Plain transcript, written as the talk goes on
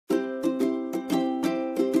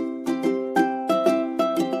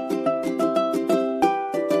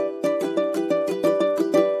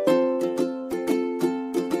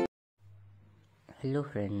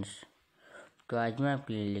Friends, तो आज मैं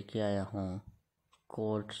आपके लिए लेके आया हूँ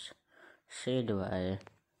quotes said bye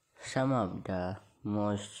some of the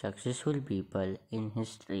most successful people in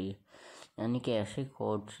history, यानी कि ऐसे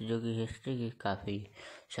कोट्स जो कि हिस्ट्री के काफ़ी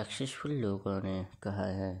सक्सेसफुल लोगों ने कहा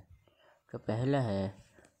है। तो पहला है,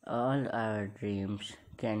 all our dreams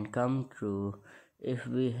can come true if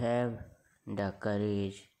we have the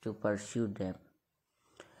courage to pursue them.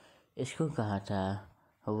 इसको कहा था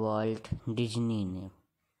वॉल्ट डिज्नी ने।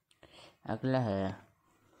 अगला है,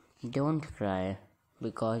 don't cry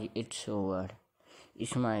because it's over,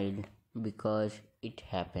 smile because it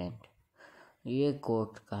happened. ये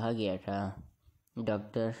कोट कहा गया था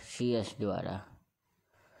डॉक्टर CS द्वारा।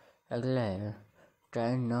 अगला है,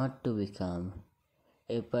 try not to become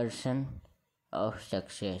a person of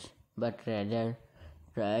success but rather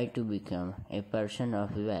try to become a person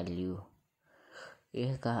of value.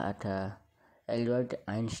 यह कहा था एल्बर्ट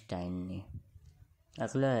आइंस्टाइन ने।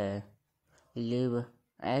 अगला है, live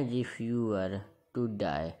as if you were to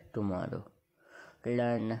die tomorrow,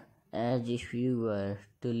 learn as if you were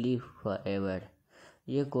to live for ever.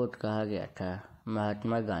 ये coat कहा गया था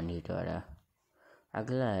महात्मा गांधी द्वारा।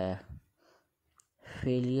 अगला है,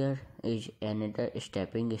 failure is another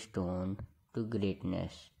stepping stone to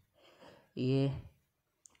greatness. ये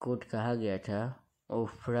कोट कहा गया था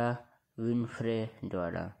ओफ्रा विनफ्रे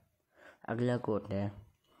द्वारा। अगला कोट है,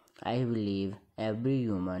 I believe every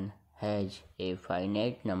human has a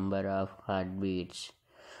finite number of heart beats,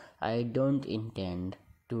 I don't intend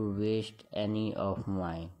to waste any of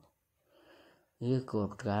mine. ये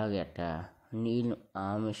कोट कहा गया था नील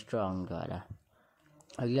आर्मस्ट्रॉन्ग द्वारा।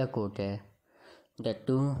 अगला कोट है, the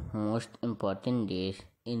two most important days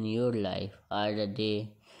in your life are the day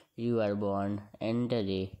you are born and the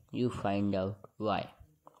day you find out why.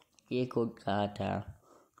 ये coat कहा था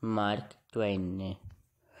मार्क ट्वेन ने।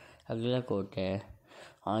 अगला कोट है,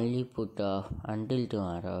 only put off until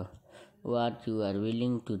tomorrow what you are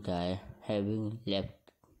willing to die having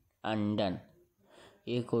left undone.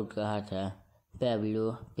 ये coat कहा था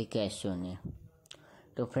Pablo Picasso ने।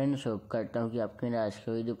 तो फ्रेंड्स, होप करता हूँ कि आपके आज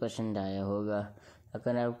का वीडियो पसंद आया होगा।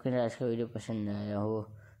 अगर आपके आज का वीडियो पसंद आया हो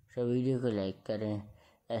तो वीडियो को लाइक करें।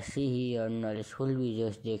 ऐसी ही और नॉलेजफुल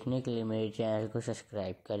वीडियोस देखने के लिए मेरे चैनल को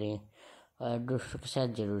सब्सक्राइब करें और दोस्तों के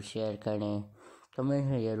साथ ज़रूर शेयर करें। कमेंट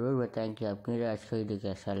में ज़रूर बताएं कि आपको आज का वीडियो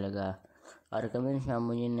कैसा लगा, और कमेंट्स में आप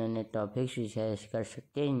मुझे नए नए टॉपिक्स भी शेयर कर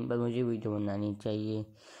सकते हैं, इन पर मुझे वीडियो बनानी चाहिए।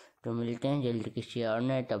 तो मिलते हैं जल्द किसी और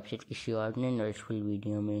नए टॉपिक किसी और नए नॉलेजफुल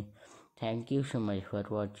वीडियो में। Thank you so much for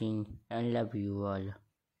watching and love you all.